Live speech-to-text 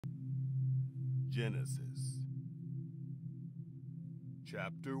Genesis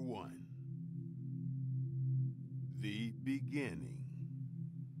Chapter 1. The Beginning.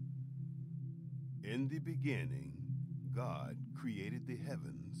 In the beginning, God created the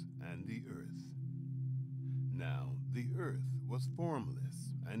heavens and the earth. Now the earth was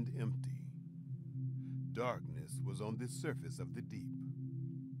formless and empty. Darkness was on the surface of the deep.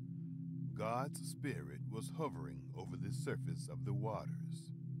 God's Spirit was hovering over the surface of the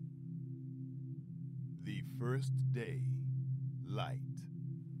waters. The first day, light.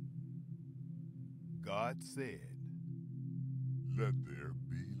 God said, "Let there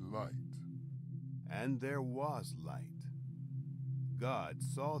be light." And there was light. God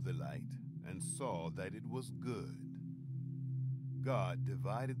saw the light and saw that it was good. God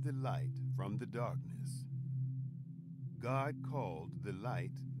divided the light from the darkness. God called the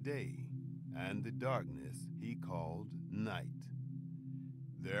light day, and the darkness he called night.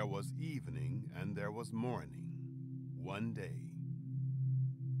 There was evening and there was morning, one day.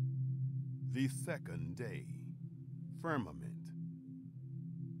 The second day, firmament.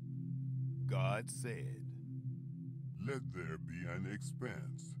 God said, "Let there be an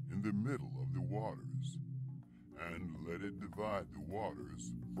expanse in the middle of the waters, and let it divide the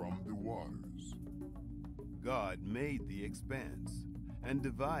waters from the waters." God made the expanse and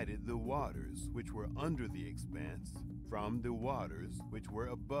divided the waters which were under the expanse from the waters which were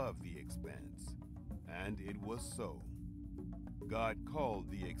above the expanse. And it was so. God called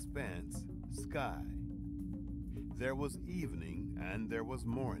the expanse sky. There was evening and there was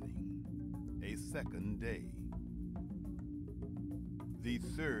morning, a second day. The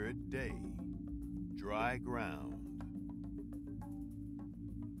third day, dry ground.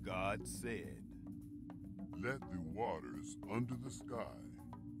 God said, "Let the waters under the sky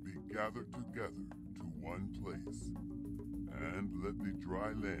be gathered together to one place, and let the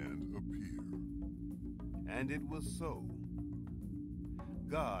dry land appear." And it was so.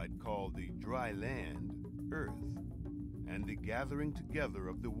 God called the dry land earth, and the gathering together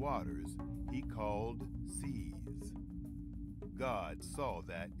of the waters he called seas. God saw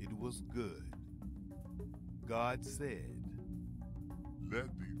that it was good. God said,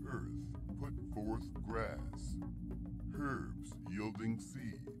 "Let the earth put forth grass, herbs yielding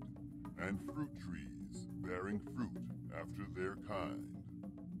seed, and fruit trees bearing fruit after their kind,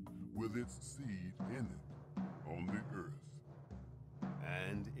 with its seed in it on the earth."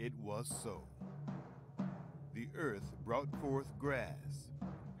 And it was so. The earth brought forth grass,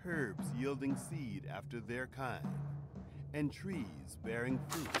 herbs yielding seed after their kind, and trees bearing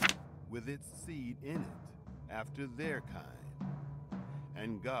fruit with its seed in it after their kind.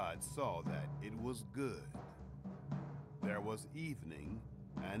 And God saw that it was good. There was evening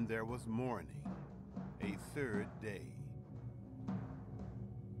and there was morning, a third day.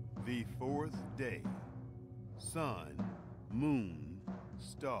 The fourth day, sun, moon,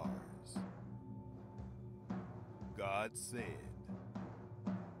 stars. God said,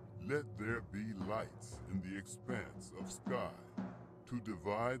 "Let there be lights in the expanse of sky to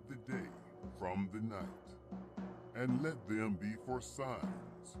divide the day from the night, and let them be for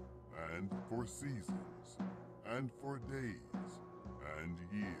signs, and for seasons, and for days, and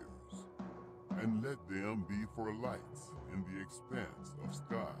years, and let them be for lights in the expanse of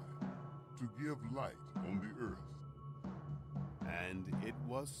sky to give light on the earth." And it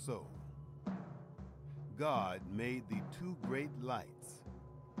was so. God made the two great lights,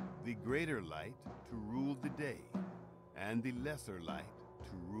 the greater light to rule the day, and the lesser light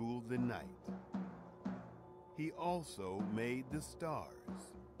to rule the night. He also made the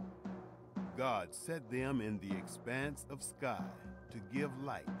stars. God set them in the expanse of sky to give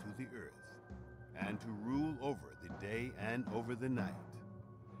light to the earth, and to rule over the day and over the night,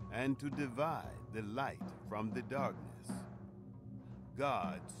 and to divide the light from the darkness.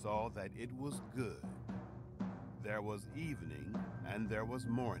 God saw that it was good. There was evening and there was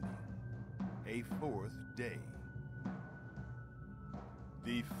morning, a fourth day.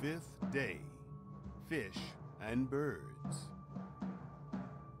 The fifth day, fish and birds.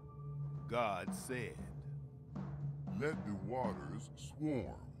 God said, "Let the waters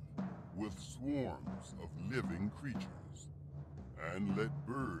swarm with swarms of living creatures, and let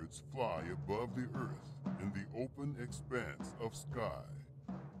birds fly above the earth in the open expanse of sky."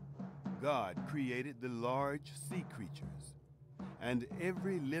 God created the large sea creatures, and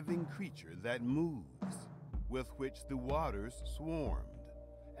every living creature that moves, with which the waters swarmed,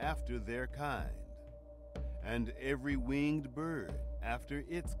 after their kind, and every winged bird after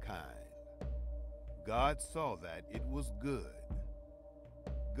its kind. God saw that it was good.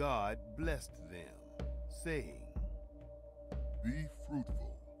 God blessed them, saying, "Be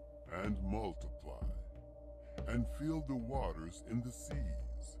fruitful and multiply, and fill the waters in the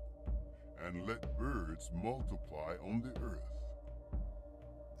seas, and let birds multiply on the earth.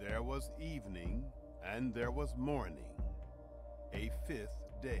 There was evening, and there was morning, a fifth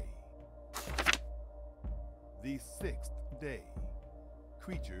day. The sixth day,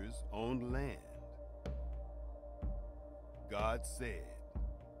 creatures on land. God said,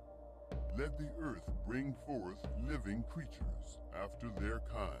 Let the earth bring forth living creatures after their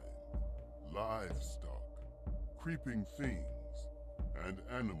kind, livestock, creeping things, and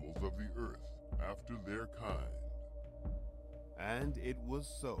animals of the earth after their kind. And it was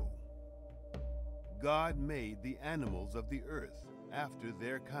so. God made the animals of the earth after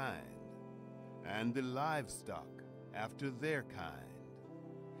their kind, and the livestock after their kind,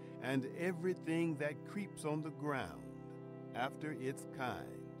 and everything that creeps on the ground after its kind.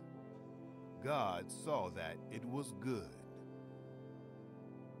 God saw that it was good.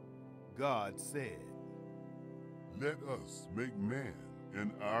 God said, Let us make man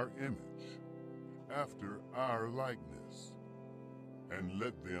in our image, after our likeness, and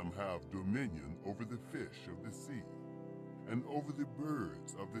let them have dominion over the fish of the sea, and over the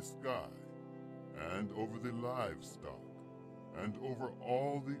birds of the sky, and over the livestock, and over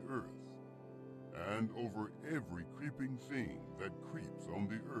all the earth, and over every creeping thing that creeps on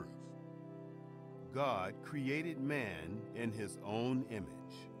the earth. God created man in his own image.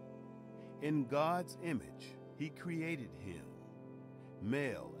 In God's image, he created him.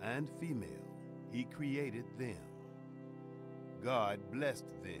 Male and female, he created them. God blessed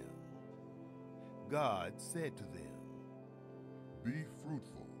them. God said to them, Be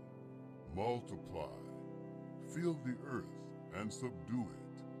fruitful, multiply, fill the earth and subdue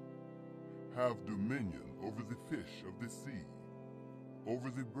it. Have dominion over the fish of the sea, over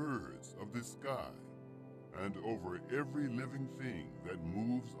the birds of the sky, and over every living thing that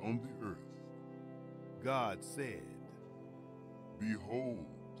moves on the earth. God said, Behold,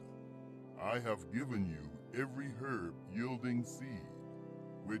 I have given you every herb yielding seed,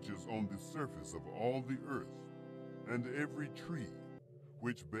 which is on the surface of all the earth, and every tree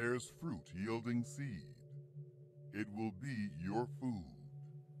which bears fruit yielding seed. It will be your food.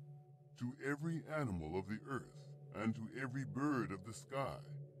 To every animal of the earth, and to every bird of the sky,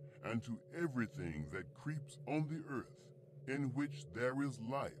 and to everything that creeps on the earth, in which there is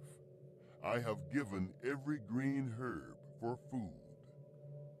life, I have given every green herb for food.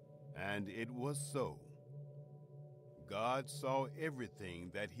 And it was so. God saw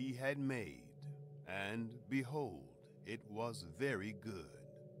everything that he had made, and behold, it was very good.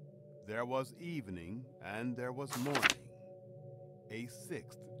 There was evening, and there was morning, a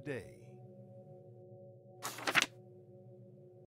sixth day.